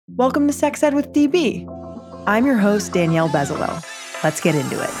Welcome to Sex Ed with DB. I'm your host, Danielle Bezalel. Let's get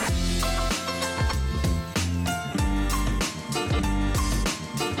into it.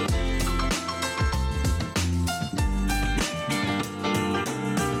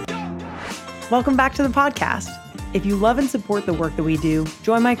 Welcome back to the podcast. If you love and support the work that we do,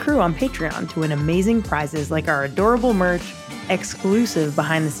 join my crew on Patreon to win amazing prizes like our adorable merch, exclusive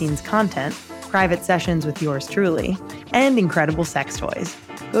behind-the-scenes content, private sessions with yours truly, and incredible sex toys.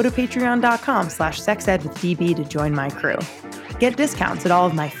 Go to patreon.com/sexedwithdb to join my crew. Get discounts at all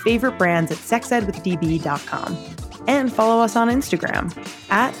of my favorite brands at sexedwithdb.com. And follow us on Instagram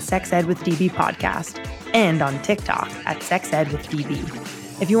at sexedwithdbpodcast and on TikTok at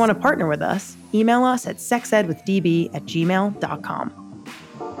sexedwithdb. If you want to partner with us, email us at sexedwithdb@gmail.com.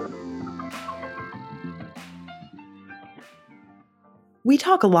 We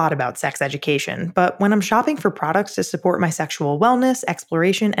talk a lot about sex education, but when I'm shopping for products to support my sexual wellness,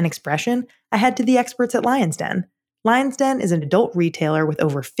 exploration, and expression, I head to the experts at Lion's Den. Lion's Den is an adult retailer with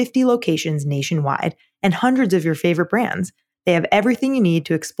over 50 locations nationwide and hundreds of your favorite brands. They have everything you need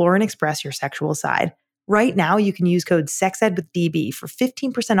to explore and express your sexual side. Right now, you can use code SEXEDWITHDB for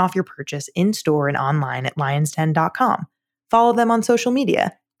 15% off your purchase in-store and online at lionsden.com. Follow them on social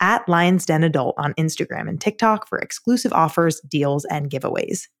media at Lions Den Adult on Instagram and TikTok for exclusive offers, deals, and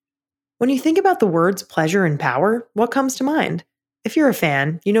giveaways. When you think about the words pleasure and power, what comes to mind? If you're a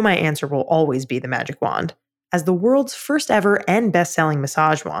fan, you know my answer will always be the Magic Wand. As the world's first ever and best-selling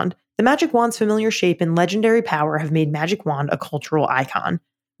massage wand, the Magic Wand's familiar shape and legendary power have made Magic Wand a cultural icon.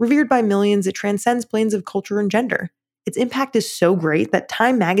 Revered by millions, it transcends planes of culture and gender. Its impact is so great that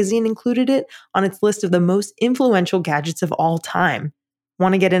Time magazine included it on its list of the most influential gadgets of all time.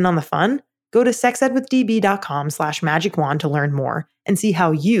 Want to get in on the fun? Go to sexedwithdb.com/magicwand to learn more and see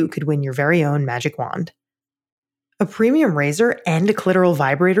how you could win your very own Magic Wand. A premium razor and a clitoral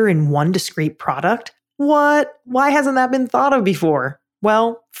vibrator in one discrete product? What? Why hasn't that been thought of before?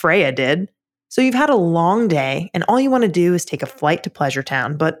 Well, Freya did. So you've had a long day and all you want to do is take a flight to Pleasure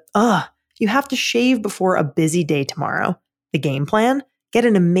Town, but you have to shave before a busy day tomorrow. The game plan? Get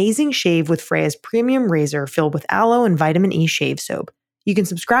an amazing shave with Freya's premium razor filled with aloe and vitamin E shave soap. You can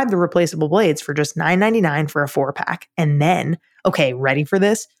subscribe to replaceable blades for just $9.99 for a 4-pack. And then, ready for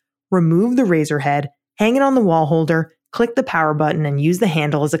this? Remove the razor head, hang it on the wall holder, click the power button, and use the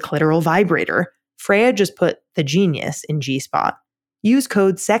handle as a clitoral vibrator. Freya just put the genius in G-Spot. Use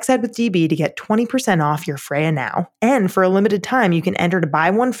code SEXEDWITHDB to get 20% off your Freya now. And for a limited time, you can enter to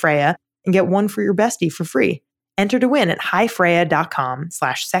buy one Freya and get one for your bestie for free. Enter to win at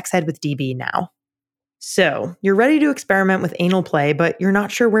highfreya.com/sexedwithdb now. So, you're ready to experiment with anal play, but you're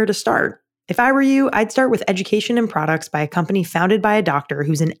not sure where to start. If I were you, I'd start with education and products by a company founded by a doctor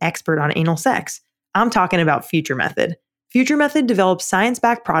who's an expert on anal sex. I'm talking about Future Method. Future Method develops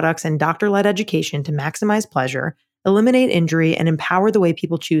science-backed products and doctor-led education to maximize pleasure, eliminate injury, and empower the way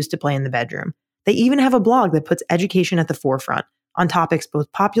people choose to play in the bedroom. They even have a blog that puts education at the forefront on topics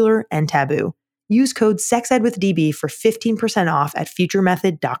both popular and taboo. Use code SEXEDWITHDB for 15% off at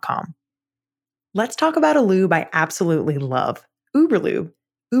futuremethod.com. Let's talk about a lube I absolutely love, Uberlube.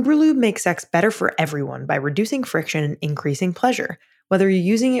 Uberlube makes sex better for everyone by reducing friction and increasing pleasure. Whether you're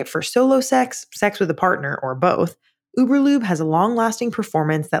using it for solo sex, sex with a partner, or both, Uberlube has a long-lasting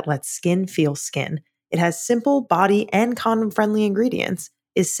performance that lets skin feel skin. It has simple, body, and condom-friendly ingredients,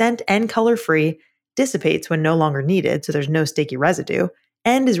 is scent and color-free, dissipates when no longer needed so there's no sticky residue,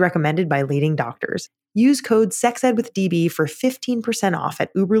 and is recommended by leading doctors. Use code SEXEDWITHDB for 15% off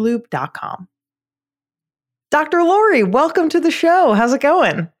at uberlube.com. Dr. Lori, welcome to the show. How's it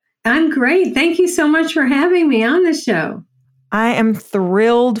going? I'm great. Thank you so much for having me on the show. I am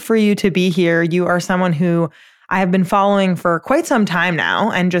thrilled for you to be here. You are someone who I have been following for quite some time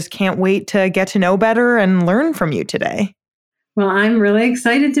now and just can't wait to get to know better and learn from you today. Well, I'm really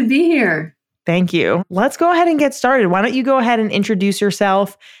excited to be here. Thank you. Let's go ahead and get started. Why don't you go ahead and introduce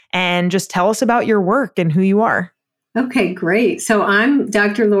yourself and just tell us about your work and who you are? Okay, great. So I'm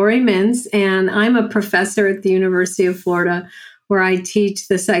Dr. Lori Mintz, and I'm a professor at the University of Florida, where I teach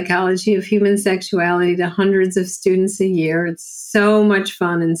the psychology of human sexuality to hundreds of students a year. It's so much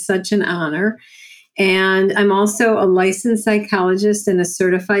fun and such an honor. And I'm also a licensed psychologist and a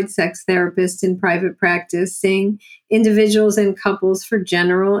certified sex therapist in private practice, seeing individuals and couples for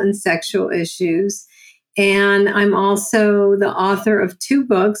general and sexual issues. And I'm also the author of 2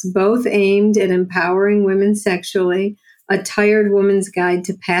 books, both aimed at empowering women sexually, A Tired Woman's Guide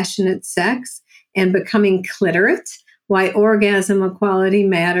to Passionate Sex and Becoming Cliterate, Why Orgasm Equality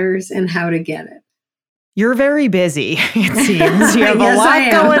Matters and How to Get It. You're very busy, it seems. You have Yes, a I lot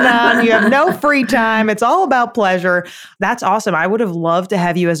am. going on. You have no free time. It's all about pleasure. That's awesome. I would have loved to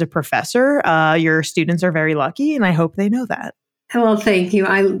have you as a professor. Your students are very lucky, and I hope they know that. Well, thank you.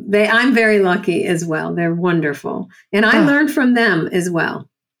 I'm very lucky as well. They're wonderful. And I learned from them as well.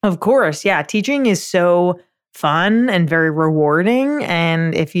 Of course. Yeah. Teaching is so fun and very rewarding.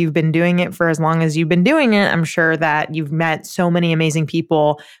 And if you've been doing it for as long as you've been doing it, I'm sure that you've met so many amazing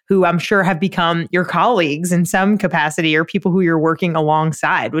people who I'm sure have become your colleagues in some capacity or people who you're working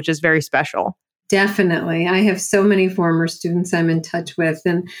alongside, which is very special. Definitely. I have so many former students I'm in touch with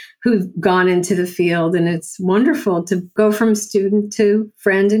and who've gone into the field, and it's wonderful to go from student to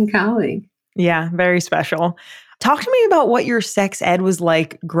friend and colleague. Yeah, very special. Talk to me about what your sex ed was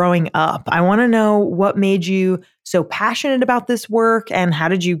like growing up. I want to know what made you so passionate about this work and how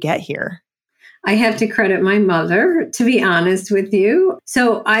did you get here? I have to credit my mother, to be honest with you.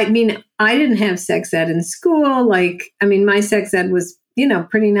 So, I didn't have sex ed in school. My sex ed was,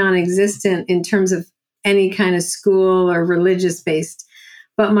 pretty non-existent in terms of any kind of school or religious based.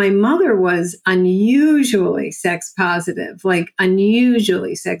 But my mother was unusually sex positive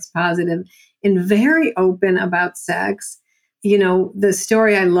and very open about sex. The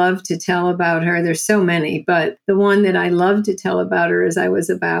story I love to tell about her, there's so many, but the one that I love to tell about her is I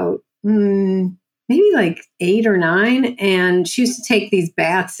was about maybe like 8 or 9, and she used to take these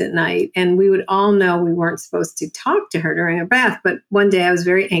baths at night, and we would all know we weren't supposed to talk to her during a bath. But one day I was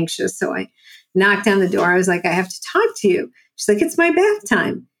very anxious, so I knocked on the door. I was like, I have to talk to you. She's like, it's my bath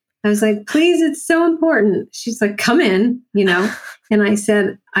time. I was like, please, it's so important. She's like, come in, And I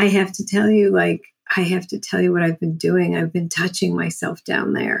said, I have to tell you what I've been doing. I've been touching myself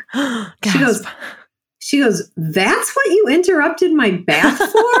down there. She goes, that's what you interrupted my bath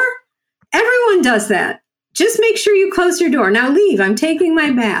for? Everyone does that. Just make sure you close your door. Now leave. I'm taking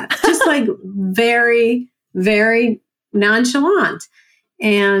my bath. Just like very, very nonchalant.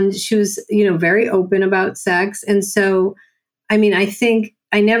 And she was, very open about sex. And so, I think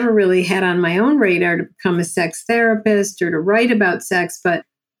I never really had on my own radar to become a sex therapist or to write about sex. But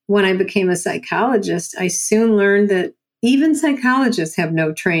when I became a psychologist, I soon learned that even psychologists have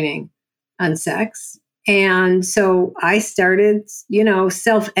no training on sex. And so I started,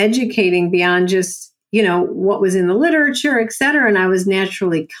 self-educating beyond just, what was in the literature, et cetera. And I was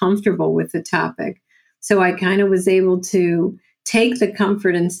naturally comfortable with the topic. So I kind of was able to take the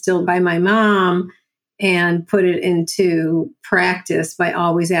comfort instilled by my mom and put it into practice by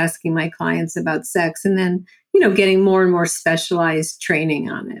always asking my clients about sex and then, getting more and more specialized training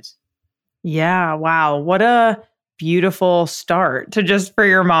on it. Yeah. Wow. What a beautiful start for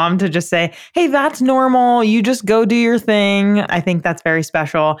your mom to just say, hey, that's normal. You just go do your thing. I think that's very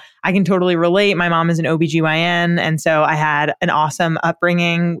special. I can totally relate. My mom is an OBGYN. And so I had an awesome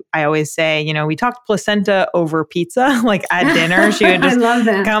upbringing. I always say, we talked placenta over pizza, like at dinner. She would just I love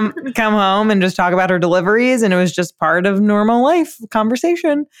that. come home and just talk about her deliveries. And it was just part of normal life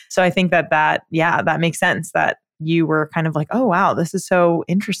conversation. So I think that makes sense that you were kind of like, oh, wow, this is so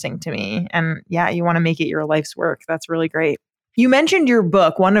interesting to me. And yeah, you want to make it your life's work. That's really great. You mentioned your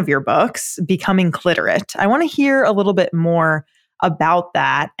book, one of your books, Becoming Cliterate. I want to hear a little bit more about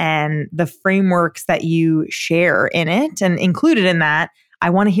that and the frameworks that you share in it. And included in that,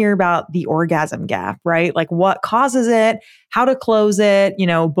 I want to hear about the orgasm gap, right? Like what causes it, how to close it,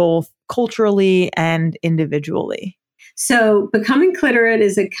 both culturally and individually. So Becoming Cliterate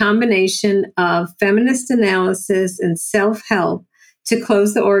is a combination of feminist analysis and self-help to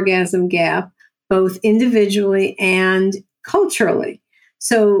close the orgasm gap, both individually and culturally.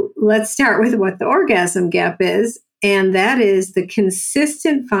 So let's start with what the orgasm gap is. And that is the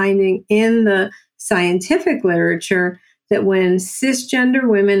consistent finding in the scientific literature that when cisgender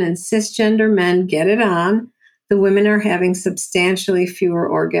women and cisgender men get it on, the women are having substantially fewer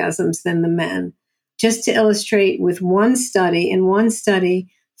orgasms than the men. Just to illustrate with in one study,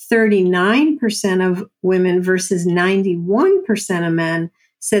 39% of women versus 91% of men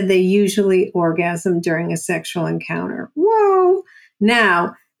said they usually orgasm during a sexual encounter. Whoa!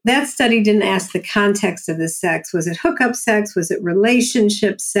 Now, that study didn't ask the context of the sex. Was it hookup sex? Was it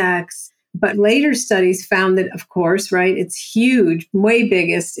relationship sex? But later studies found that, of course, right, it's huge, way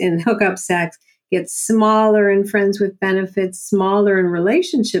biggest in hookup sex. Gets smaller in friends with benefits, smaller in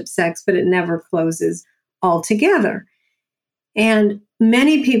relationship sex, but it never closes altogether. And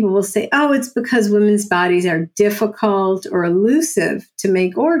many people will say, oh, it's because women's bodies are difficult or elusive to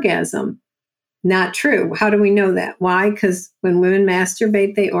make orgasm. Not true. How do we know that? Why? Because when women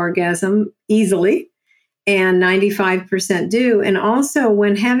masturbate, they orgasm easily, and 95% do. And also,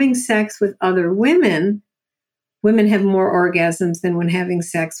 when having sex with other women have more orgasms than when having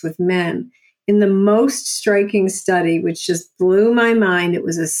sex with men. in the most striking study, which just blew my mind, it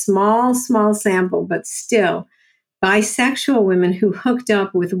was a small sample, but still, bisexual women who hooked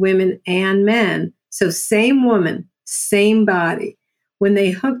up with women and men, so same woman, same body. When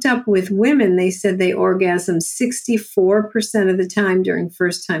they hooked up with women, they said they orgasmed 64% of the time during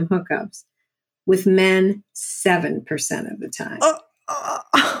first-time hookups. With men, 7% of the time.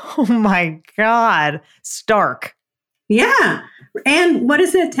 Oh my God. Stark. Yeah. And what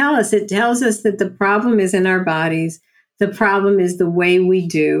does that tell us? It tells us that the problem is in our bodies. The problem is the way we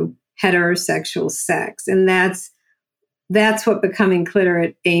do heterosexual sex. And that's what Becoming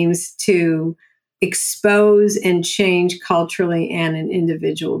Cliterate aims to expose and change culturally and in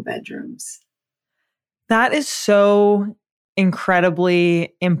individual bedrooms. That is so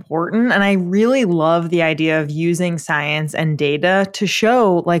incredibly important. And I really love the idea of using science and data to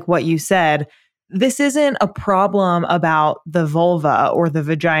show, like what you said, this isn't a problem about the vulva or the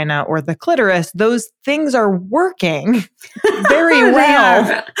vagina or the clitoris. Those things are working very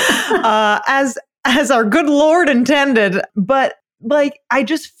well, as our good Lord intended. But like, I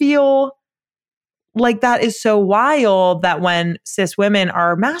just feel like that is so wild that when cis women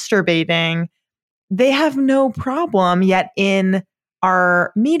are masturbating, they have no problem. Yet in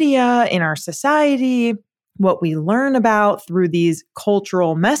our media, in our society, what we learn about through these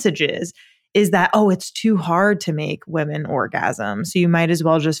cultural messages is that, oh, it's too hard to make women orgasm. So you might as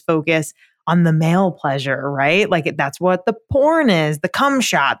well just focus on the male pleasure, right? Like that's what the porn is, the cum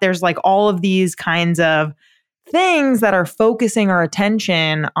shot. There's like all of these kinds of things that are focusing our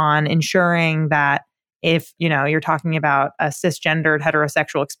attention on ensuring that if, you're talking about a cisgendered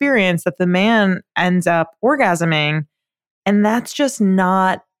heterosexual experience, that the man ends up orgasming. And that's just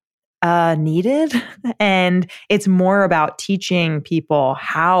not needed. And it's more about teaching people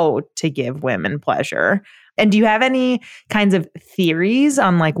how to give women pleasure. And do you have any kinds of theories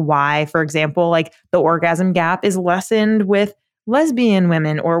on like why, for example, like the orgasm gap is lessened with lesbian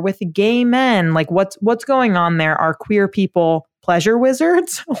women or with gay men? Like what's going on there? Are queer people pleasure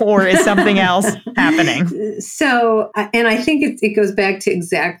wizards or is something else happening? So, and I think it goes back to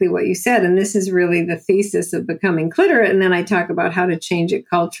exactly what you said. And this is really the thesis of Becoming Cliterate. And then I talk about how to change it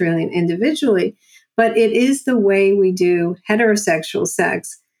culturally and individually. But it is the way we do heterosexual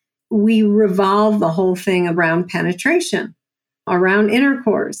sex. We revolve the whole thing around penetration, around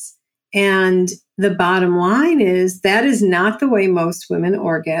intercourse. And the bottom line is that is not the way most women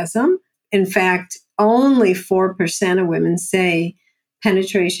orgasm. In fact, only 4% of women say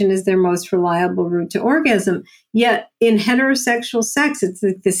penetration is their most reliable route to orgasm. Yet in heterosexual sex, it's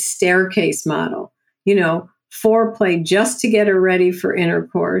like this staircase model, foreplay just to get her ready for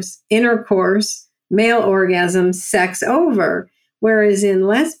intercourse, male orgasm, sex over. Whereas in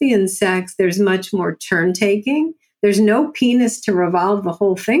lesbian sex, there's much more turn taking. There's no penis to revolve the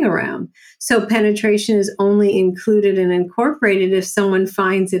whole thing around. So penetration is only included and incorporated if someone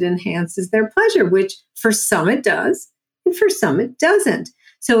finds it enhances their pleasure, which for some it does, and for some it doesn't.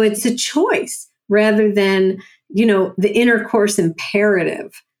 So it's a choice rather than, the intercourse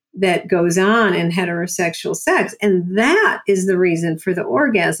imperative that goes on in heterosexual sex. And that is the reason for the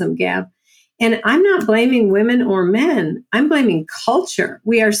orgasm gap. And I'm not blaming women or men. I'm blaming culture.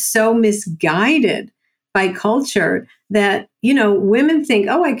 We are so misguided by culture that, women think,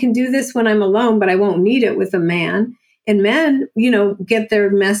 oh, I can do this when I'm alone, but I won't need it with a man. And men, get their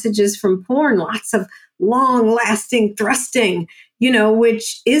messages from porn, lots of long lasting thrusting,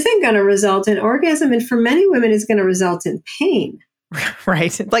 which isn't going to result in orgasm. And for many women is going to result in pain.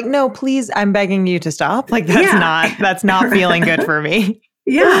 Right. Like, no, please, I'm begging you to stop. Like that's not feeling good for me.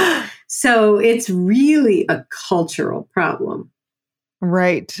 Yeah. So it's really a cultural problem.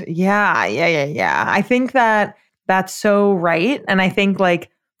 Right. Yeah. I think that's so right. And I think like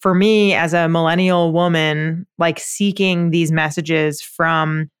for me as a millennial woman, like seeking these messages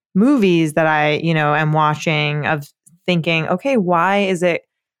from movies that I, am watching of thinking, okay, why is it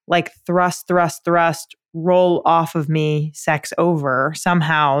like thrust, roll off of me, sex over?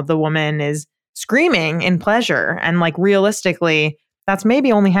 Somehow the woman is screaming in pleasure. And like realistically, that's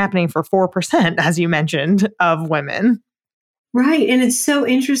maybe only happening for 4%, as you mentioned, of women. Right. And it's so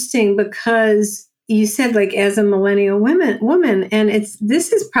interesting because you said like as a millennial woman, and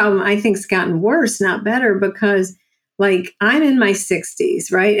this is problem I think's gotten worse, not better, because like I'm in my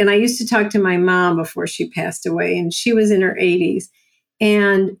 60s, right? And I used to talk to my mom before she passed away, and she was in her 80s.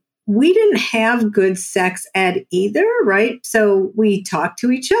 And we didn't have good sex ed either, right? So we talked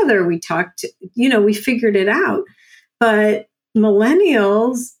to each other. We figured it out. But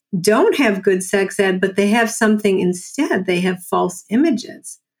millennials don't have good sex ed, but they have something instead. They have false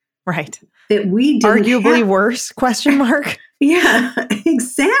images. Right. That we didn't arguably have. Worse, question mark. Yeah,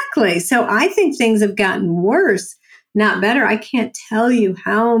 exactly. So I think things have gotten worse, not better. I can't tell you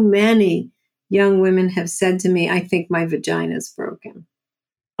how many young women have said to me, I think my vagina is broken.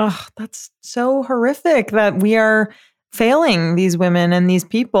 Oh, that's so horrific that we are failing these women and these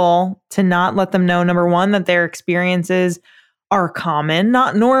people to not let them know, number one, that their experiences are common,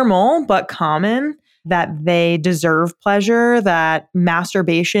 not normal, but common, that they deserve pleasure, that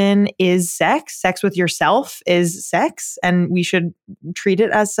masturbation is sex, sex with yourself is sex, and we should treat it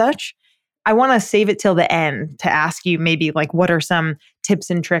as such. I want to save it till the end to ask you maybe like what are some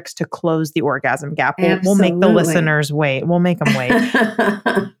tips and tricks to close the orgasm gap. We'll make the listeners wait. We'll make them wait.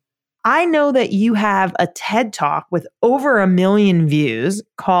 I know that you have a TED Talk with over 1 million views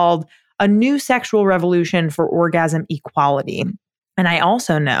called A New Sexual Revolution for Orgasm Equality. And I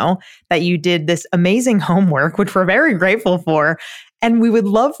also know that you did this amazing homework, which we're very grateful for. And we would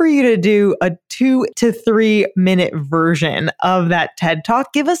love for you to do a 2 to 3 minute version of that TED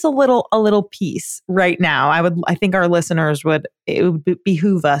Talk. Give us a little piece right now. I think our listeners it would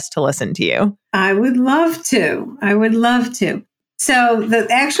behoove us to listen to you. I would love to. So the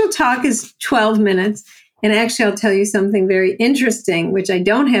actual talk is 12 minutes. And actually, I'll tell you something very interesting, which I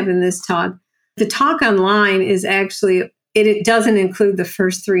don't have in this talk. The talk online is actually, it doesn't include the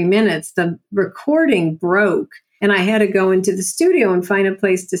first 3 minutes. The recording broke, and I had to go into the studio and find a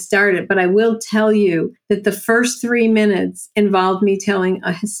place to start it. But I will tell you that the first 3 minutes involved me telling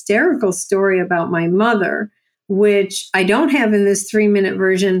a hysterical story about my mother, which I don't have in this 3-minute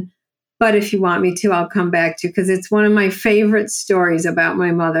version. But if you want me to, I'll come back to, because it's one of my favorite stories about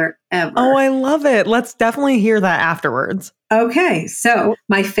my mother ever. Oh, I love it. Let's definitely hear that afterwards. Okay, so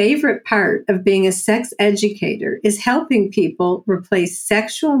my favorite part of being a sex educator is helping people replace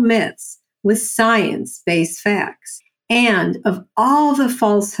sexual myths with science-based facts. And of all the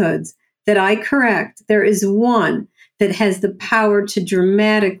falsehoods that I correct, there is one that has the power to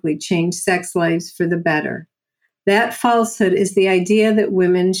dramatically change sex lives for the better. That falsehood is the idea that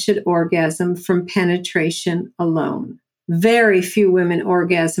women should orgasm from penetration alone. Very few women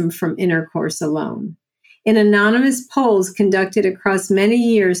orgasm from intercourse alone. In anonymous polls conducted across many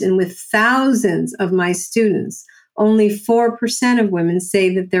years and with thousands of my students, only 4% of women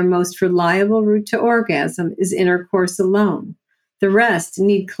say that their most reliable route to orgasm is intercourse alone. The rest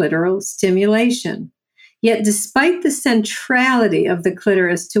need clitoral stimulation. Yet, despite the centrality of the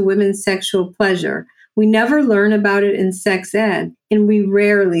clitoris to women's sexual pleasure, we never learn about it in sex ed, and we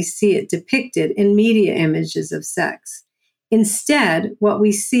rarely see it depicted in media images of sex. Instead, what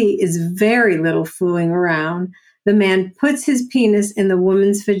we see is very little fooling around. The man puts his penis in the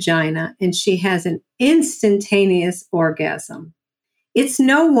woman's vagina, and she has an instantaneous orgasm. It's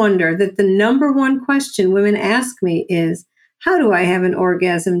no wonder that the number one question women ask me is, how do I have an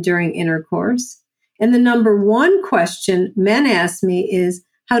orgasm during intercourse? And the number one question men ask me is,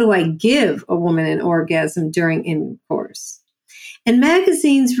 how do I give a woman an orgasm during intercourse? And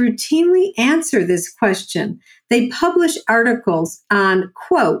magazines routinely answer this question. They publish articles on,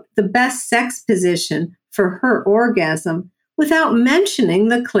 quote, the best sex position for her orgasm without mentioning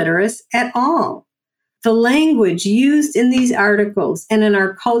the clitoris at all. The language used in these articles and in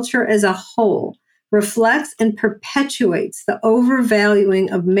our culture as a whole reflects and perpetuates the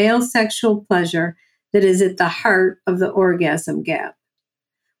overvaluing of male sexual pleasure that is at the heart of the orgasm gap.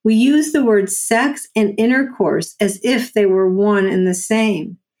 We use the words sex and intercourse as if they were one and the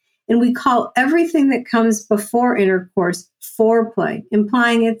same. And we call everything that comes before intercourse foreplay,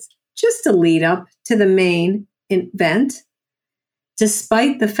 implying it's just a lead up to the main event,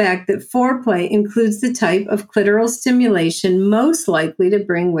 despite the fact that foreplay includes the type of clitoral stimulation most likely to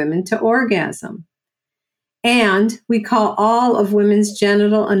bring women to orgasm. And we call all of women's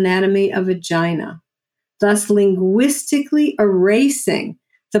genital anatomy a vagina, thus linguistically erasing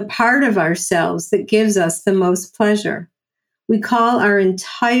the part of ourselves that gives us the most pleasure. We call our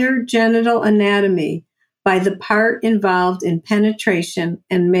entire genital anatomy by the part involved in penetration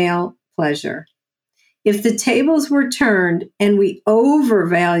and male pleasure. If the tables were turned and we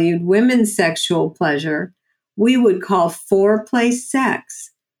overvalued women's sexual pleasure, we would call foreplay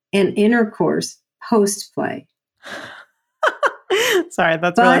sex and intercourse postplay. Sorry,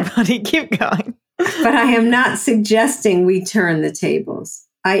 that's really funny. Keep going. But I am not suggesting we turn the tables.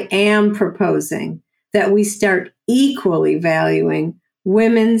 I am proposing that we start equally valuing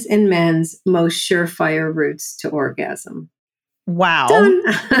women's and men's most surefire routes to orgasm. Wow. Done.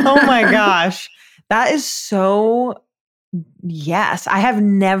 Oh my gosh. That is so, yes. I have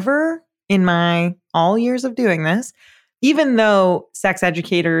never in my all years of doing this, even though sex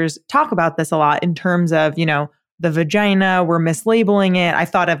educators talk about this a lot in terms of, the vagina, we're mislabeling it. I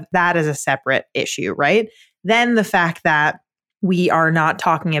thought of that as a separate issue, right? Then the fact that we are not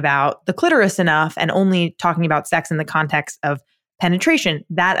talking about the clitoris enough and only talking about sex in the context of penetration.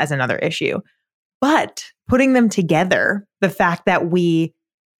 That as another issue. But putting them together, the fact that we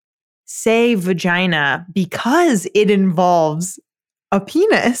say vagina because it involves a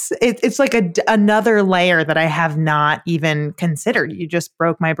penis, it's like another layer that I have not even considered. You just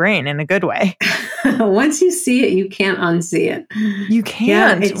broke my brain in a good way. Once you see it, you can't unsee it. You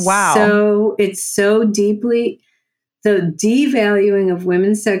can't. Yeah, Wow. It's so deeply, the devaluing of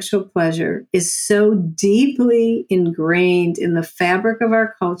women's sexual pleasure is so deeply ingrained in the fabric of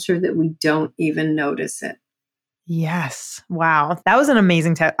our culture that we don't even notice it. Yes. Wow. That was an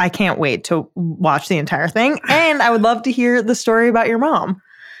amazing test. I can't wait to watch the entire thing. And I would love to hear the story about your mom.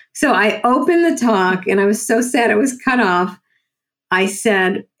 So I opened the talk and I was so sad it was cut off. I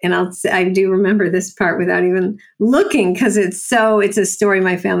said, and I do remember this part without even looking because it's a story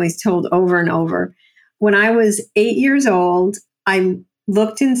my family's told over and over. When I was 8 years old, I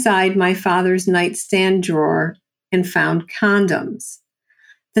looked inside my father's nightstand drawer and found condoms.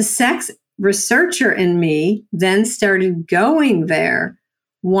 The sex researcher in me then started going there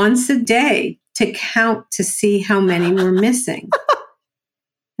once a day to count to see how many were missing.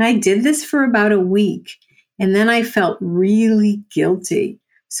 And I did this for about a week, and then I felt really guilty.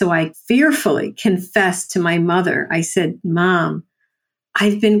 So I fearfully confessed to my mother. I said, "Mom,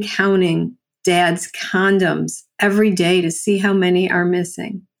 I've been counting Dad's condoms every day to see how many are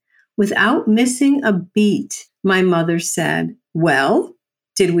missing." Without missing a beat, my mother said, "Well,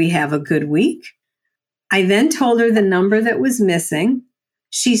 did we have a good week?" I then told her the number that was missing.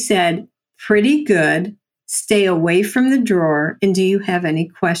 She said, "Pretty good. Stay away from the drawer. And do you have any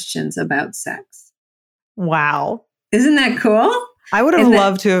questions about sex?" Wow. Isn't that cool? I would have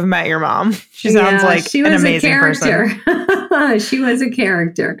loved to have met your mom. She sounds like she an was amazing a character. person. She was a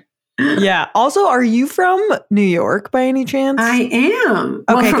character. Yeah. Also, are you from New York by any chance? I am.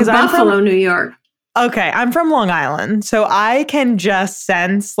 Okay, from Buffalo, New York. Okay, I'm from Long Island, so I can just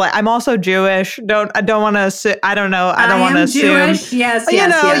sense. Like, I'm also Jewish. I don't want to. I don't know. I don't want to assume. Jewish. Yes.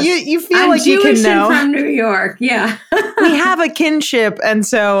 Yes. You feel I'm like Jewish you can know. And from New York. Yeah. We have a kinship, and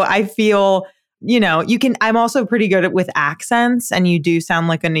so I feel. You can. I'm also pretty good with accents, and you do sound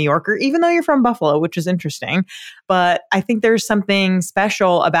like a New Yorker, even though you're from Buffalo, which is interesting. But I think there's something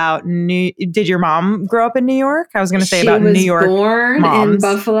special about Did your mom grow up in New York? I was going to say about New York. She was born in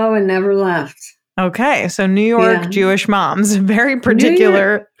Buffalo and never left. Okay, so New York Jewish moms, very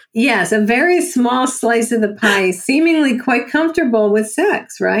particular. Yes, a very small slice of the pie, seemingly quite comfortable with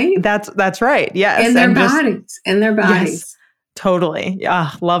sex, right? That's right. Yes, and their bodies. Yes, totally.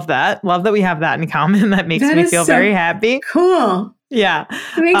 Yeah, love that. Love that we have that in common. That makes me feel very happy. Cool. Yeah,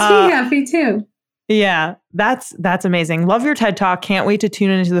 it makes me happy too. Yeah, that's amazing. Love your TED Talk. Can't wait to tune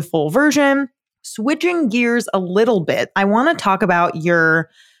into the full version. Switching gears a little bit, I want to talk about your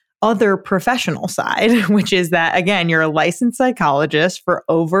other professional side, which is that, again, you're a licensed psychologist for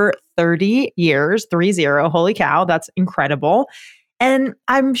over 30 years, 30. Holy cow, that's incredible. And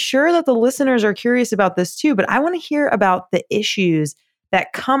I'm sure that the listeners are curious about this too, but I want to hear about the issues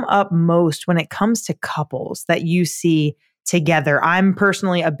that come up most when it comes to couples that you see together. I'm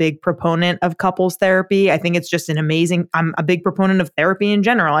personally a big proponent of couples therapy. I think it's just I'm a big proponent of therapy in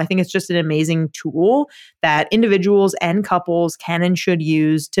general. I think it's just an amazing tool that individuals and couples can and should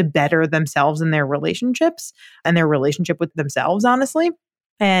use to better themselves in their relationships and their relationship with themselves, honestly.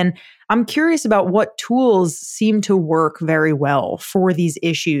 And I'm curious about what tools seem to work very well for these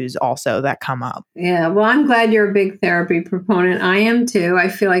issues also that come up. Yeah, well, I'm glad you're a big therapy proponent. I am too. I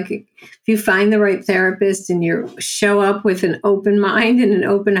feel like if you find the right therapist and you show up with an open mind and an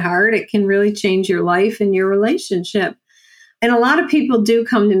open heart, it can really change your life and your relationship. And a lot of people do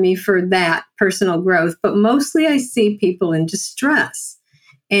come to me for that personal growth, but mostly I see people in distress.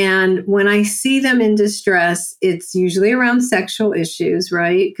 And when I see them in distress, it's usually around sexual issues,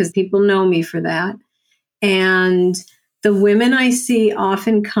 right? Because people know me for that. And the women I see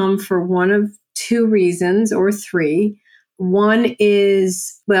often come for one of two reasons or three. One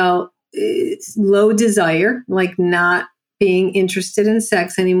is, it's low desire, like not being interested in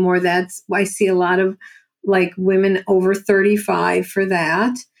sex anymore. That's why I see a lot of like women over 35 for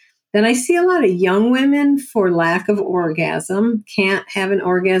that. Then I see a lot of young women for lack of orgasm, can't have an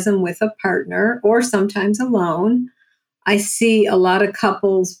orgasm with a partner or sometimes alone. I see a lot of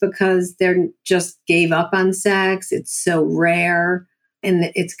couples because they're just gave up on sex. It's so rare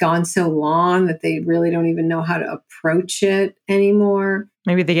and it's gone so long that they really don't even know how to approach it anymore.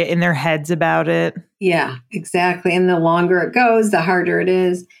 Maybe they get in their heads about it. Yeah, exactly. And the longer it goes, the harder it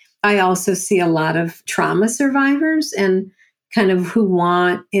is. I also see a lot of trauma survivors, and kind of who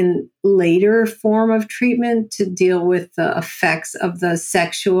want in later form of treatment to deal with the effects of the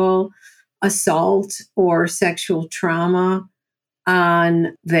sexual assault or sexual trauma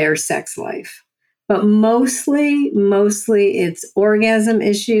on their sex life. But mostly it's orgasm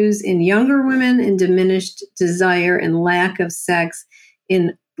issues in younger women and diminished desire and lack of sex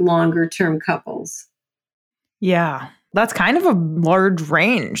in longer term couples. Yeah. That's kind of a large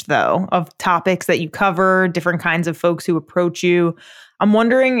range, though, of topics that you cover, different kinds of folks who approach you. I'm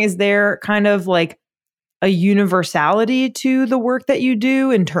wondering, is there kind of like a universality to the work that you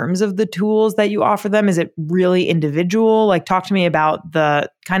do in terms of the tools that you offer them? Is it really individual? Like, talk to me about the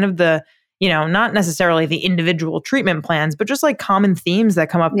kind of the, not necessarily the individual treatment plans, but just like common themes that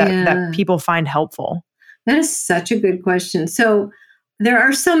come up that people find helpful. That is such a good question. So there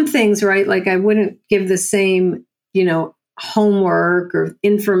are some things, right? Like I wouldn't give the same homework or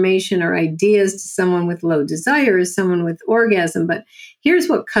information or ideas to someone with low desire as someone with orgasm. But here's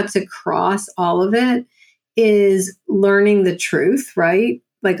what cuts across all of it is learning the truth, right?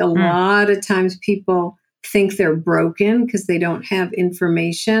 Like a lot of times people think they're broken because they don't have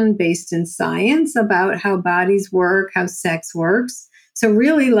information based in science about how bodies work, how sex works. So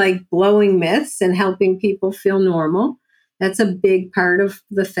really like blowing myths and helping people feel normal. That's a big part of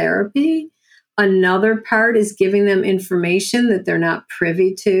the therapy. Another part is giving them information that they're not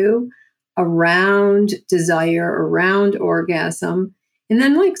privy to around desire, around orgasm. And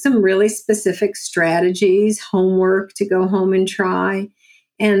then like some really specific strategies, homework to go home and try.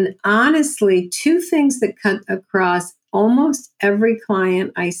 And honestly, two things that cut across almost every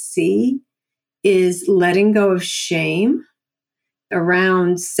client I see is letting go of shame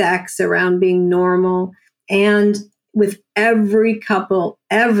around sex, around being normal. And with every couple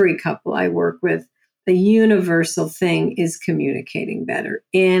I work with, the universal thing is communicating better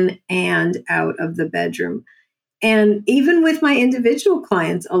in and out of the bedroom. And even with my individual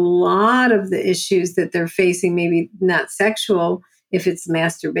clients, a lot of the issues that they're facing, maybe not sexual if it's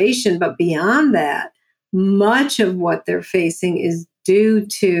masturbation, but beyond that, much of what they're facing is due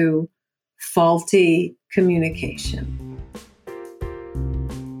to faulty communication.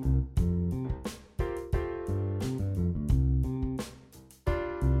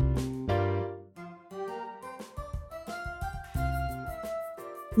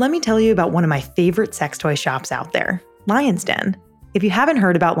 Let me tell you about one of my favorite sex toy shops out there, Lion's Den. If you haven't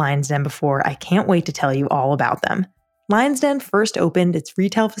heard about Lion's Den before, I can't wait to tell you all about them. Lion's Den first opened its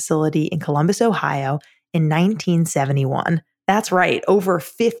retail facility in Columbus, Ohio in 1971. That's right, over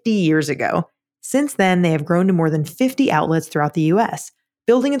 50 years ago. Since then, they have grown to more than 50 outlets throughout the US,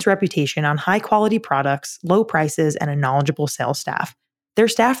 building its reputation on high-quality products, low prices, and a knowledgeable sales staff. Their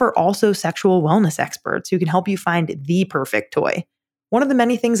staff are also sexual wellness experts who can help you find the perfect toy. One of the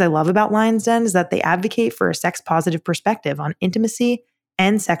many things I love about Lion's Den is that they advocate for a sex-positive perspective on intimacy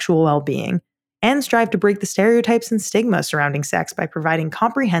and sexual well-being, and strive to break the stereotypes and stigma surrounding sex by providing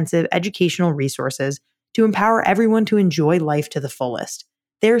comprehensive educational resources to empower everyone to enjoy life to the fullest.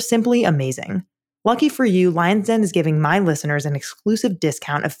 They're simply amazing. Lucky for you, Lion's Den is giving my listeners an exclusive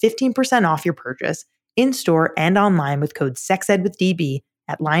discount of 15% off your purchase in-store and online with code SEXEDWITHDB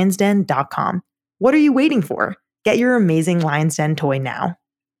at lionsden.com. What are you waiting for? Get your amazing Lion's Den toy now.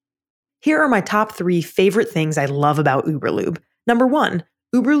 Here are my top 3 favorite things I love about Uberlube. Number 1,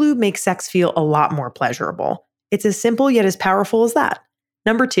 Uberlube makes sex feel a lot more pleasurable. It's as simple yet as powerful as that.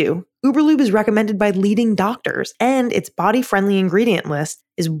 Number 2, Uberlube is recommended by leading doctors, and its body-friendly ingredient list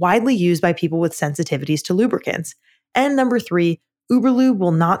is widely used by people with sensitivities to lubricants. And number 3, Uberlube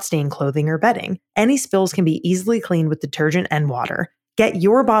will not stain clothing or bedding. Any spills can be easily cleaned with detergent and water. Get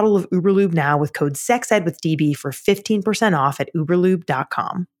your bottle of Uberlube now with code SEXEDWITHDB for 15% off at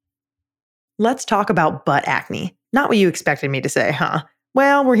uberlube.com. Let's talk about butt acne. Not what you expected me to say, huh?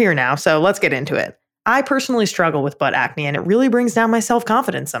 Well, we're here now, so let's get into it. I personally struggle with butt acne, and it really brings down my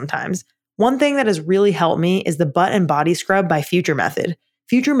self-confidence sometimes. One thing that has really helped me is the Butt and Body Scrub by Future Method.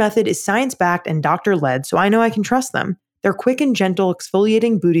 Future Method is science-backed and doctor-led, so I know I can trust them. Their quick and gentle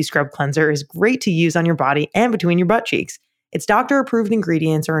exfoliating booty scrub cleanser is great to use on your body and between your butt cheeks. Its doctor-approved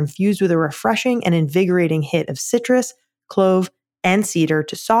ingredients are infused with a refreshing and invigorating hit of citrus, clove, and cedar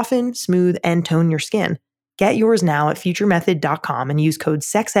to soften, smooth, and tone your skin. Get yours now at futuremethod.com and use code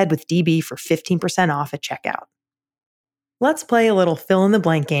SEXEDWITHDB for 15% off at checkout. Let's play a little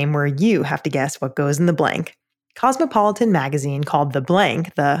fill-in-the-blank game where you have to guess what goes in the blank. Cosmopolitan magazine called The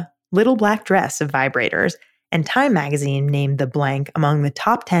Blank the little black dress of vibrators, and Time magazine named The Blank among the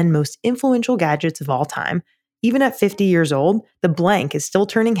top 10 most influential gadgets of all time. Even at 50 years old, The Blank is still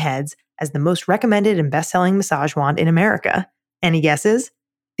turning heads as the most recommended and best-selling massage wand in America. Any guesses?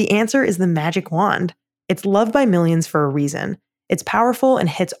 The answer is the Magic Wand. It's loved by millions for a reason. It's powerful and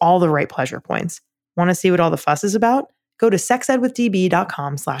hits all the right pleasure points. Want to see what all the fuss is about? Go to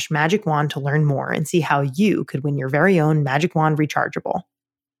sexedwithdb.com/magicwand to learn more and see how you could win your very own Magic Wand rechargeable.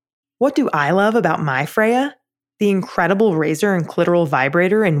 What do I love about my Freya? The incredible razor and clitoral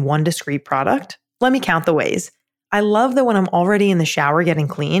vibrator in one discrete product? Let me count the ways. I love that when I'm already in the shower getting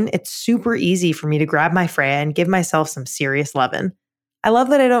clean, it's super easy for me to grab my Freya and give myself some serious lovin'. I love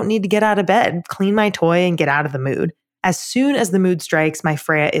that I don't need to get out of bed, clean my toy, and get out of the mood. As soon as the mood strikes, my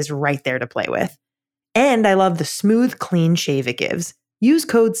Freya is right there to play with. And I love the smooth, clean shave it gives. Use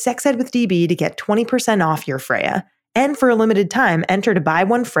code SEXEDWITHDB to get 20% off your Freya. And for a limited time, enter to buy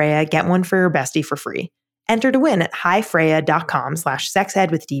one Freya, get one for your bestie for free. Enter to win at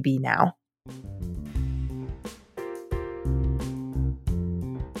highfreya.com/sexedwithdb now.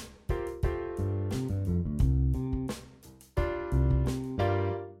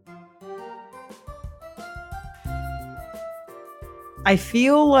 I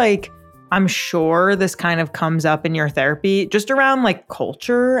feel like I'm sure this kind of comes up in your therapy just around like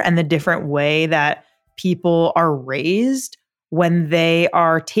culture and the different way that people are raised when they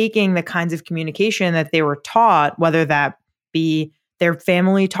are taking the kinds of communication that they were taught, whether that be their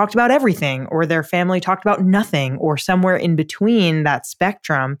family talked about everything or their family talked about nothing or somewhere in between that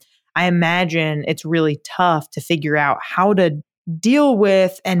spectrum. I imagine it's really tough to figure out how to deal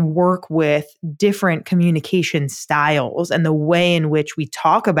with and work with different communication styles and the way in which we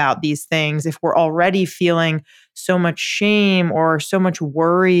talk about these things if we're already feeling so much shame or so much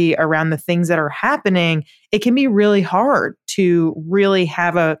worry around the things that are happening. It can be really hard to really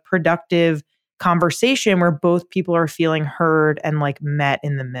have a productive conversation where both people are feeling heard and like met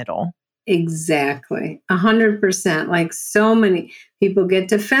in the middle. Exactly. 100%. Like so many people get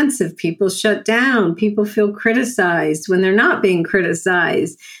defensive, people shut down, people feel criticized when they're not being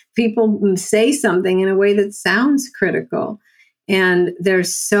criticized. People say something in a way that sounds critical. And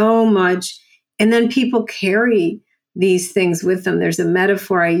there's so much. And then people carry these things with them. There's a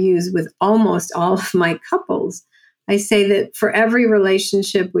metaphor I use with almost all of my couples. I say that for every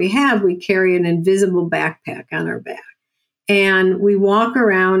relationship we have, we carry an invisible backpack on our back. And we walk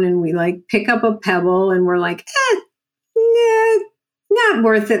around and we like pick up a pebble and we're like, not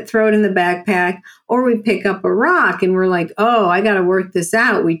worth it, throw it in the backpack. Or we pick up a rock and we're like, oh, I got to work this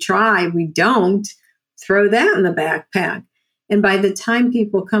out. We try, we don't, throw that in the backpack. And by the time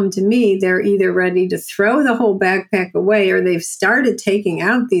people come to me, they're either ready to throw the whole backpack away or they've started taking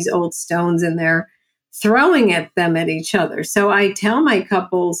out these old stones and they're throwing them at each other. So I tell my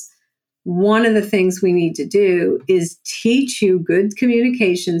couples, one of the things we need to do is teach you good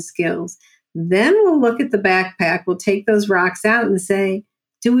communication skills. Then we'll look at the backpack, we'll take those rocks out and say,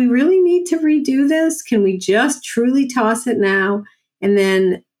 do we really need to redo this? Can we just truly toss it now and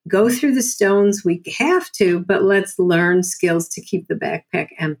then go through the stones? We have to, but let's learn skills to keep the backpack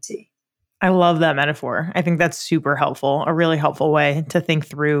empty. I love that metaphor. I think that's super helpful, a really helpful way to think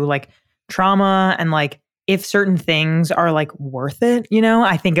through like trauma and like if certain things are like worth it. You know,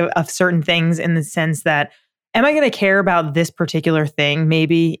 I think of certain things in the sense that, am I going to care about this particular thing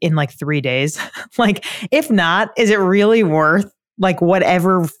maybe in like 3 days? Like, if not, is it really worth like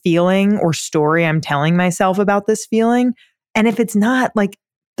whatever feeling or story I'm telling myself about this feeling? And if it's not, like,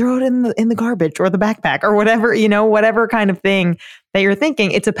 throw it in the garbage or the backpack or whatever, you know, whatever kind of thing that you're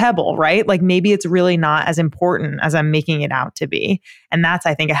thinking. It's a pebble, right? Like maybe it's really not as important as I'm making it out to be. And that's,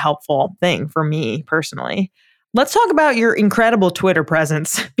 I think, a helpful thing for me personally. Let's talk about your incredible Twitter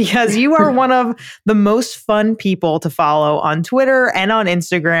presence because you are one of the most fun people to follow on Twitter and on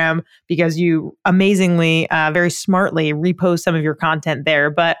Instagram because you amazingly, very smartly repost some of your content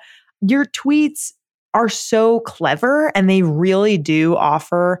there. But your tweets are so clever and they really do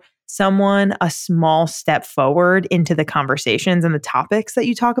offer someone a small step forward into the conversations and the topics that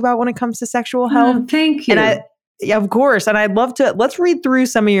you talk about when it comes to sexual health. Oh, thank you. And yeah, of course. And I'd love to, let's read through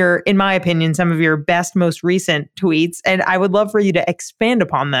some of your, in my opinion, some of your best, most recent tweets. And I would love for you to expand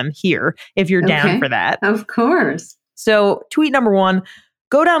upon them here if you're down for that. Of course. So tweet number 1,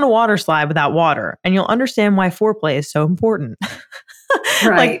 go down a water slide without water and you'll understand why foreplay is so important.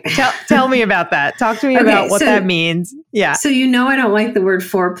 Right. Like, tell me about that. Talk to me about what that means. Yeah. So, you know, I don't like the word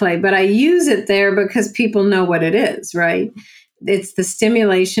foreplay, but I use it there because people know what it is, right? It's the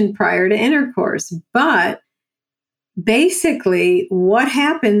stimulation prior to intercourse. But basically, what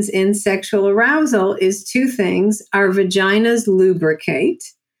happens in sexual arousal is 2 things. Our vaginas lubricate.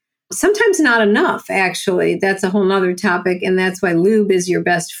 Sometimes not enough, actually. That's a whole nother topic. And that's why lube is your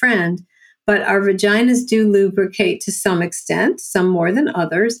best friend. But our vaginas do lubricate to some extent, some more than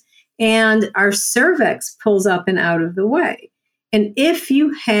others. And our cervix pulls up and out of the way. And if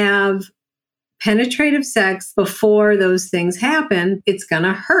you have penetrative sex before those things happen, it's going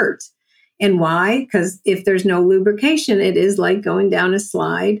to hurt. And why? Because if there's no lubrication, it is like going down a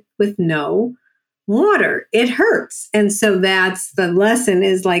slide with no water. It hurts. And so that's the lesson,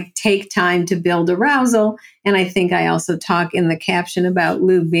 is like, take time to build arousal. And I think I also talk in the caption about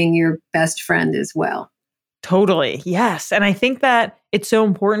lube being your best friend as well. Totally. Yes. And I think that it's so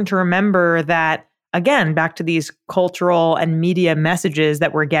important to remember that, again, back to these cultural and media messages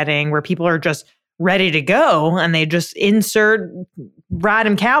that we're getting, where people are just ready to go and they just insert ride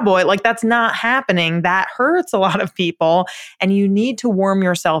 'em cowboy. Like, that's not happening. That hurts a lot of people. And you need to warm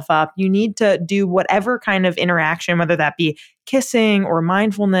yourself up. You need to do whatever kind of interaction, whether that be kissing or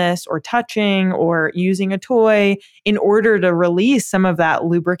mindfulness or touching or using a toy, in order to release some of that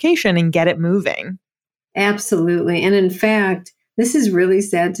lubrication and get it moving. Absolutely. And in fact, this is really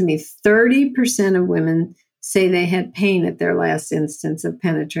sad to me. 30% of women say they had pain at their last instance of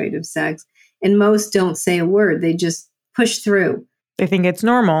penetrative sex. And most don't say a word. They just push through. They think it's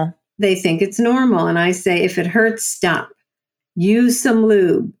normal. They think it's normal. And I say, if it hurts, stop. Use some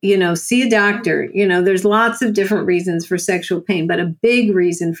lube, see a doctor. There's lots of different reasons for sexual pain, but a big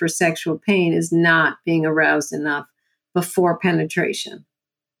reason for sexual pain is not being aroused enough before penetration.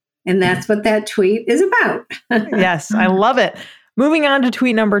 And that's what that tweet is about. Yes, I love it. Moving on to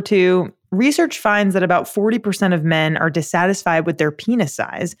tweet number 2, research finds that about 40% of men are dissatisfied with their penis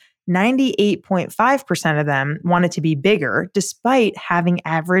size. 98.5% of them want it to be bigger, despite having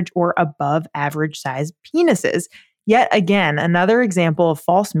average or above average size penises. Yet again, another example of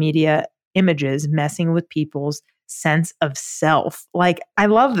false media images messing with people's sense of self. Like, I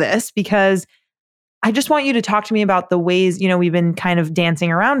love this because I just want you to talk to me about the ways, we've been kind of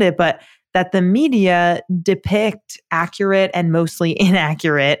dancing around it, but that the media depict accurate and mostly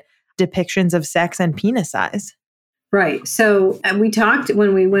inaccurate depictions of sex and penis size. Right. So we talked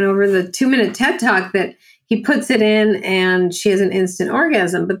when we went over the 2-minute TED Talk that he puts it in and she has an instant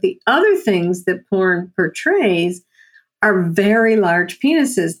orgasm. But the other things that porn portrays are very large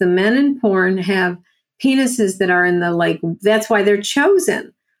penises. The men in porn have penises that are in the that's why they're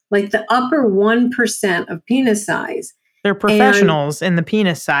chosen, like the upper 1% of penis size. They're professionals in the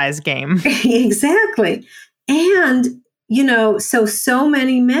penis size game. Exactly. And so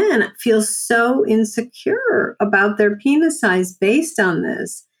many men feel so insecure about their penis size based on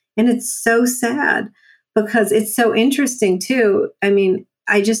this. And it's so sad because it's so interesting too. I mean,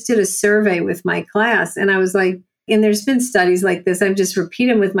 I just did a survey with my class and I was like, and there's been studies like this, I've just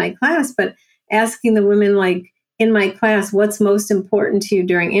repeated with my class, but asking the women in my class, what's most important to you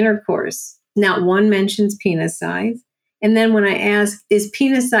during intercourse? Not one mentions penis size. And then when I ask, is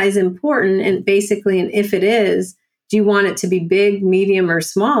penis size important? And if it is, do you want it to be big, medium, or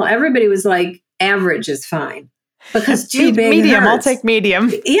small? Everybody was like, average is fine. Because too big medium, hurts. I'll take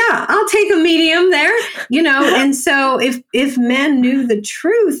medium. Yeah, I'll take a medium there. And so if men knew the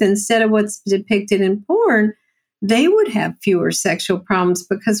truth instead of what's depicted in porn, they would have fewer sexual problems,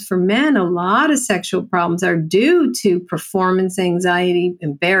 because for men, a lot of sexual problems are due to performance anxiety,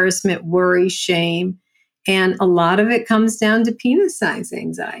 embarrassment, worry, shame. And a lot of it comes down to penis size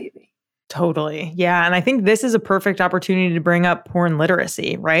anxiety. Totally. Yeah. And I think this is a perfect opportunity to bring up porn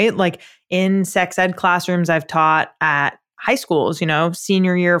literacy, right? Like, in sex ed classrooms I've taught at high schools,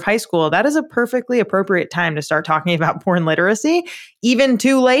 senior year of high school, that is a perfectly appropriate time to start talking about porn literacy. Even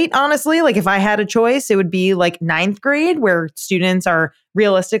too late, honestly. Like, if I had a choice, it would be like 9th grade, where students are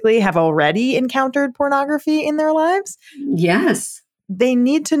realistically have already encountered pornography in their lives. Yes. They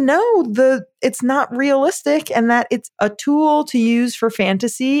need to know it's not realistic and that it's a tool to use for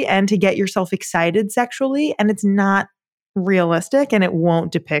fantasy and to get yourself excited sexually. And it's not realistic and it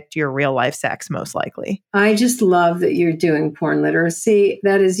won't depict your real life sex, most likely. I just love that you're doing porn literacy.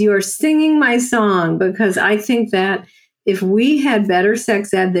 That is, you are singing my song, because I think that if we had better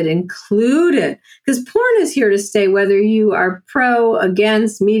sex ed that included, because porn is here to stay, whether you are pro,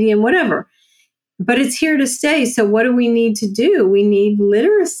 against, medium, whatever. But it's here to stay. So what do we need to do? We need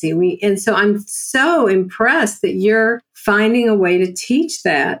literacy. And so I'm so impressed that you're finding a way to teach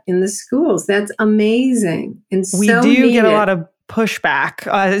that in the schools. That's amazing. And we so do needed. Get a lot of pushback,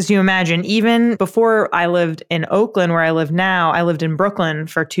 as you imagine. Even before I lived in Oakland, where I live now, I lived in Brooklyn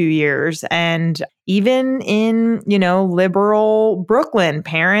for 2 years. And even in, liberal Brooklyn,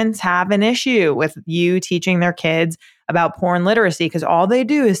 parents have an issue with you teaching their kids about porn literacy, because all they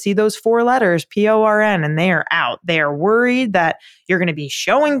do is see those 4 letters, PORN, and they are out. They are worried that you're going to be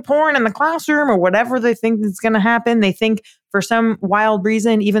showing porn in the classroom or whatever they think is going to happen. They think for some wild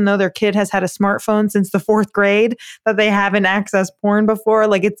reason, even though their kid has had a smartphone since the 4th grade, that they haven't accessed porn before.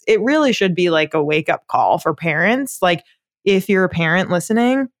 Like, it really should be like a wake up call for parents. Like, if you're a parent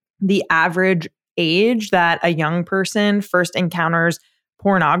listening, the average age that a young person first encounters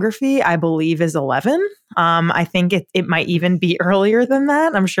pornography, I believe, is 11. I think it might even be earlier than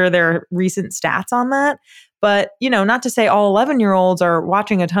that. I'm sure there are recent stats on that. But, not to say all 11-year-olds are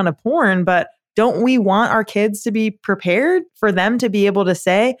watching a ton of porn, but don't we want our kids to be prepared for them to be able to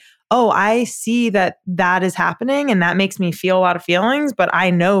say, oh, I see that is happening and that makes me feel a lot of feelings, but I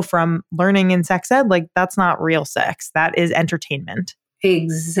know from learning in sex ed, like that's not real sex. That is entertainment.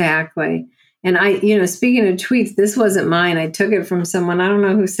 Exactly. And speaking of tweets, this wasn't mine. I took it from someone. I don't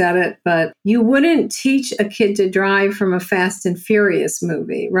know who said it, but you wouldn't teach a kid to drive from a Fast and Furious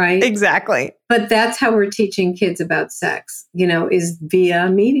movie, right? Exactly. But that's how we're teaching kids about sex, is via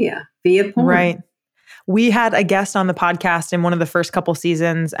media, via porn. Right. We had a guest on the podcast in one of the first couple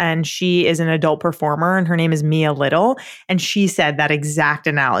seasons, and she is an adult performer, and her name is Mia Little. And she said that exact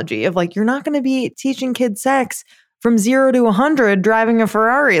analogy of like, you're not going to be teaching kids sex from 0 to 100 driving a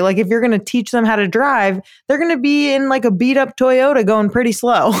Ferrari. Like if you're going to teach them how to drive, they're going to be in like a beat up Toyota going pretty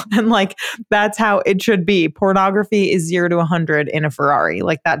slow. And like, that's how it should be. Pornography is 0 to 100 in a Ferrari.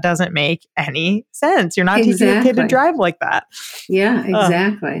 Like that doesn't make any sense. You're not teaching a kid to drive like that. Yeah,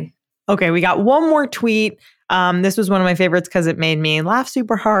 exactly. Okay, we got one more tweet. This was one of my favorites because it made me laugh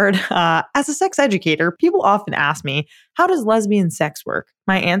super hard. As a sex educator, people often ask me, how does lesbian sex work?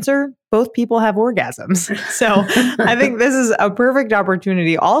 My answer, both people have orgasms. So I think this is a perfect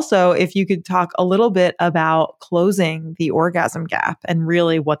opportunity. Also, if you could talk a little bit about closing the orgasm gap and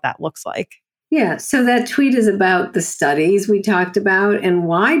really what that looks like. Yeah, so that tweet is about the studies we talked about and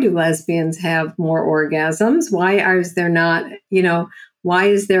why do lesbians have more orgasms? Why is there not, why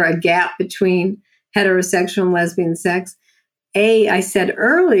is there a gap between heterosexual and lesbian sex? I said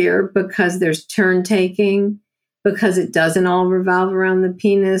earlier, because there's turn taking, because it doesn't all revolve around the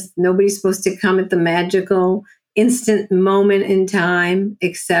penis. Nobody's supposed to come at the magical instant moment in time,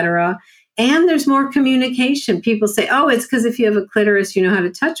 etc. And there's more communication. People say, oh, it's because if you have a clitoris, you know how to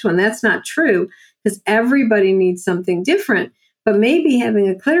touch one. That's not true, because everybody needs something different. But maybe having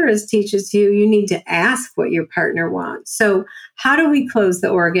a clitoris teaches you need to ask what your partner wants. So how do we close the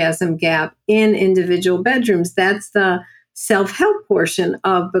orgasm gap in individual bedrooms? That's the self-help portion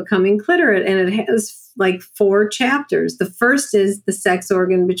of Becoming Cliterate. And it has like 4 chapters. The first is the sex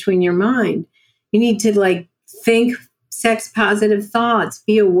organ between your mind. You need to think sex positive thoughts,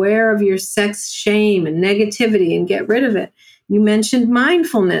 be aware of your sex shame and negativity and get rid of it. You mentioned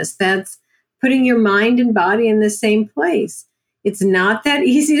mindfulness. That's putting your mind and body in the same place. It's not that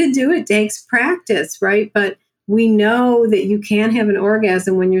easy to do. It takes practice, right? But we know that you can have an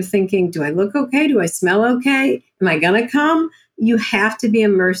orgasm when you're thinking, do I look okay? Do I smell okay? Am I going to come? You have to be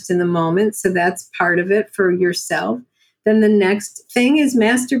immersed in the moment. So that's part of it for yourself. Then the next thing is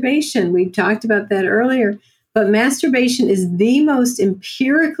masturbation. We talked about that earlier. But masturbation is the most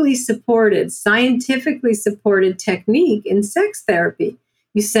empirically supported, scientifically supported technique in sex therapy.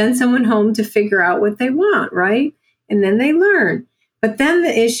 You send someone home to figure out what they want, right? And then they learn. But then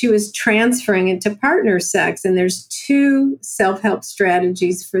the issue is transferring it to partner sex. And there's 2 self-help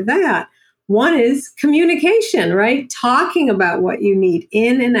strategies for that. One is communication, right? Talking about what you need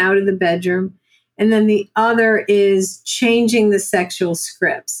in and out of the bedroom. And then the other is changing the sexual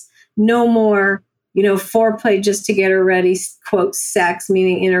scripts. No more, foreplay just to get her ready, quote, sex,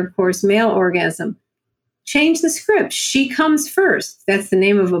 meaning intercourse, male orgasm. Change the script. She comes first. That's the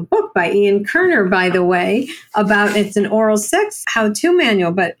name of a book by Ian Kerner, by the way, it's an oral sex how-to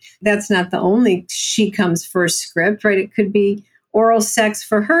manual, but that's not the only she comes first script, right? It could be oral sex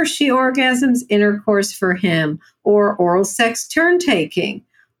for her, she orgasms, intercourse for him, or oral sex turn taking,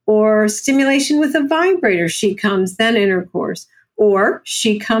 or stimulation with a vibrator, she comes, then intercourse, or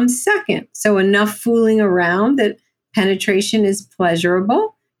she comes second. So enough fooling around that penetration is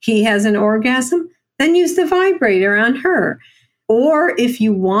pleasurable. He has an orgasm. Then use the vibrator on her. Or if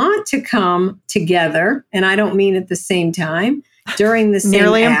you want to come together, and I don't mean at the same time, during the same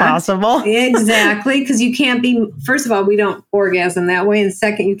Nearly act, impossible. Exactly, because you can't be, first of all, we don't orgasm that way. And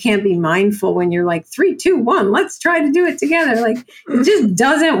second, you can't be mindful when you're like, 3, 2, 1, let's try to do it together. Like, it just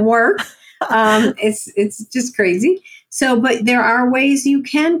doesn't work. It's just crazy. So, but there are ways you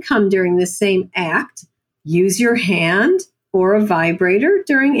can come during the same act. Use your hand or a vibrator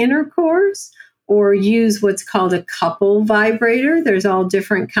during intercourse, or use what's called a couple vibrator. There's all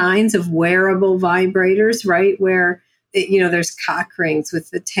different kinds of wearable vibrators, right? Where, there's cock rings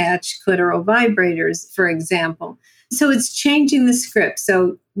with attached clitoral vibrators, for example. So it's changing the script.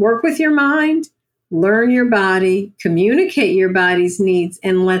 So work with your mind, learn your body, communicate your body's needs,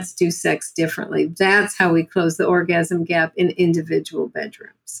 and let's do sex differently. That's how we close the orgasm gap in individual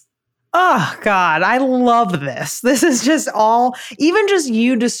bedrooms. Oh, God, I love this. This is just all, even just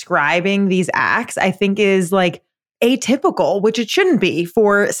you describing these acts, I think is like atypical, which it shouldn't be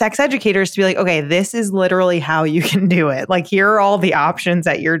for sex educators to be like, okay, this is literally how you can do it. Like, here are all the options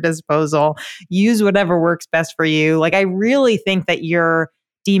at your disposal. Use whatever works best for you. Like, I really think that you're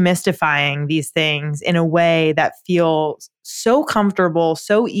demystifying these things in a way that feels so comfortable,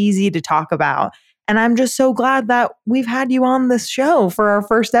 so easy to talk about. And I'm just so glad that we've had you on this show for our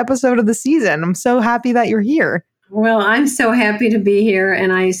first episode of the season. I'm so happy that you're here. Well, I'm so happy to be here,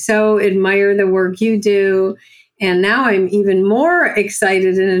 and I so admire the work you do. And now I'm even more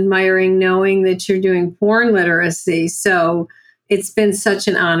excited and admiring knowing that you're doing porn literacy. So it's been such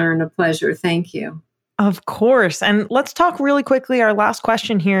an honor and a pleasure. Thank you. Of course. And let's talk really quickly. Our last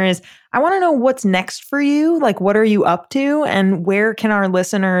question here is, I want to know what's next for you. Like, what are you up to? And where can our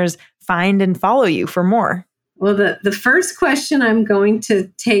listeners find and follow you for more? Well, the first question I'm going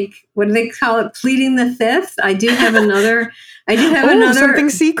to take, what do they call it? Pleading the fifth. I do have another. Something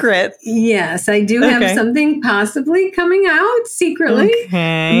secret. Yes, I do have something possibly coming out secretly.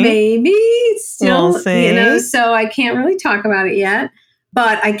 Okay. Maybe still, We'll see. so I can't really talk about it yet.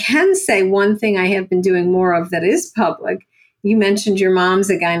 But I can say one thing I have been doing more of that is public. You mentioned your mom's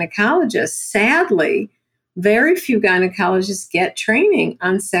a gynecologist. Sadly, very few gynecologists get training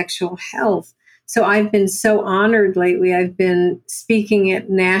on sexual health. So I've been so honored lately. I've been speaking at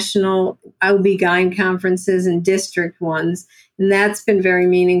national OB-GYN conferences and district ones, and that's been very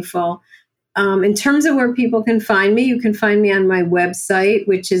meaningful. In terms of where people can find me, you can find me on my website,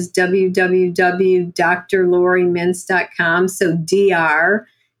 which is www.drlaurimintz.com. So DR,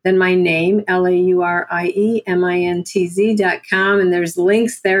 then my name, LAURIEMINTZ.com. And there's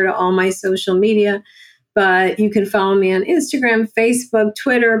links there to all my social media. But you can follow me on Instagram, Facebook,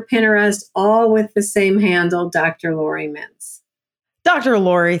 Twitter, Pinterest, all with the same handle, Dr. Laurie Mintz. Dr.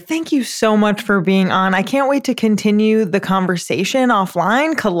 Laurie, thank you so much for being on. I can't wait to continue the conversation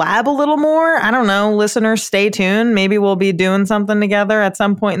offline, collab a little more. I don't know, listeners, stay tuned. Maybe we'll be doing something together at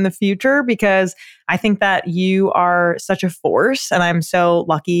some point in the future, because I think that you are such a force, and I'm so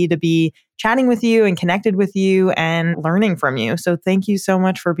lucky to be chatting with you and connected with you and learning from you. So thank you so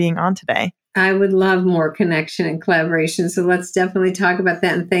much for being on today. I would love more connection and collaboration. So let's definitely talk about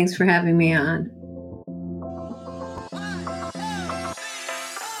that. And thanks for having me on.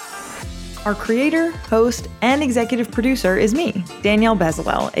 Our creator, host, and executive producer is me, Danielle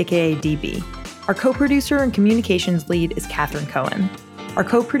Bezalel, aka DB. Our co-producer and communications lead is Catherine Cohen. Our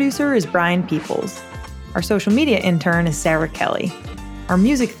co-producer is Brian Peoples. Our social media intern is Sarah Kelly. Our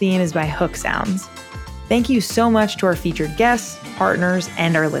music theme is by Hook Sounds. Thank you so much to our featured guests, partners,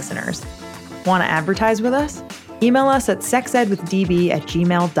 and our listeners. Want to advertise with us? Email us at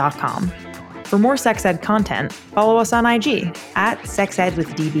sexedwithdb@gmail.com. For more sex ed content, follow us on IG at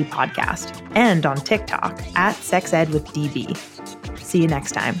sexedwithdbpodcast and on TikTok at sexedwithdb. See you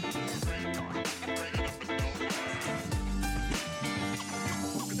next time.